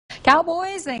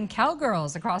Cowboys and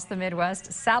cowgirls across the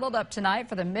Midwest saddled up tonight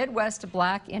for the Midwest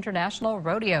Black International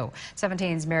Rodeo.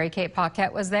 17's Mary-Kate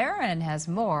Paquette was there and has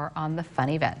more on the fun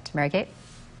event. Mary-Kate?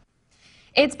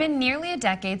 It's been nearly a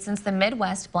decade since the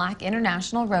Midwest Black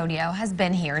International Rodeo has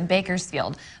been here in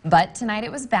Bakersfield, but tonight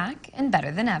it was back and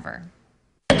better than ever.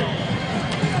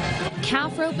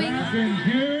 Calf roping,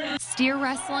 steer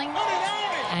wrestling,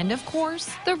 and of course,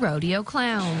 the rodeo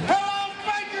clown.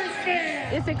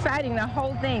 It's exciting, the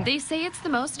whole thing. They say it's the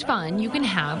most fun you can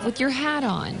have with your hat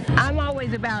on. I'm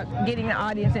always about getting the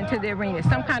audience into the arena,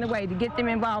 some kind of way to get them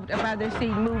involved up out of their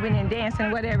seat, moving and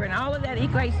dancing, whatever. And all of that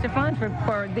equates to fun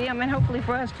for them and hopefully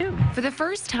for us too. For the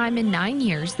first time in 9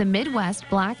 years, the Midwest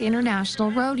Black International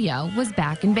Rodeo was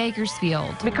back in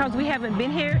Bakersfield. Because we haven't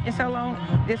been here in so long,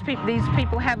 these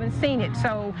people haven't seen it.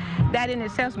 So that in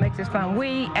itself makes it fun.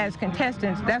 We, as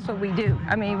contestants, that's what we do.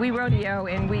 I mean, we rodeo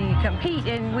and we compete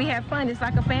and we have fun. It's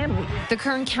like a family. The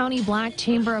Kern County Black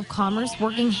Chamber of Commerce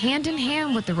working hand in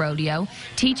hand with the rodeo,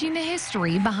 teaching the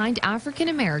history behind African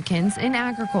Americans in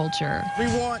agriculture. We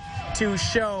want to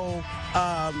show,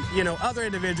 other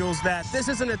individuals that this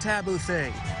isn't a taboo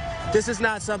thing. This is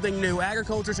not something new.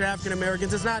 Agriculture to African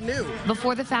Americans is not new.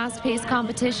 Before the fast-paced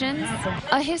competitions,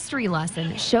 a history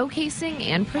lesson showcasing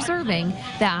and preserving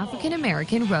the African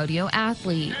American rodeo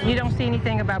athlete. You don't see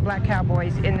anything about black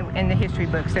cowboys in the history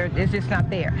books. It's just not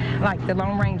there. Like the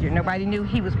Lone Ranger, nobody knew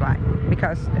he was black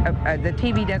because the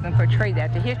TV doesn't portray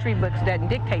that. The history books doesn't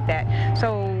dictate that.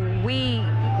 So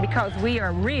because we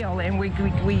are real and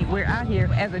we're out here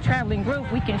as a traveling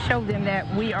group, we can show them that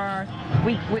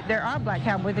there are black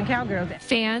cowboys and cowgirls.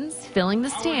 Fans filling the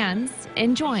stands,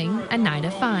 enjoying a night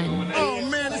of fun. Oh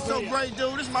man, it's so great,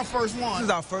 dude. This is my first one. This is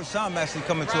our first time actually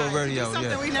coming to a rodeo. It's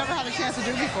something we never had a chance to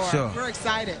do before. Sure. We're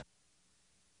excited.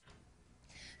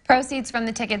 Proceeds from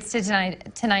the tickets to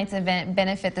tonight's event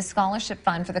benefit the scholarship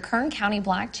fund for the Kern County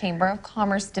Black Chamber of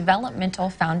Commerce Developmental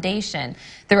Foundation.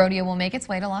 The rodeo will make its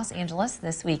way to Los Angeles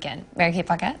this weekend. Mary-Kate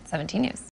Paquette, 17 News.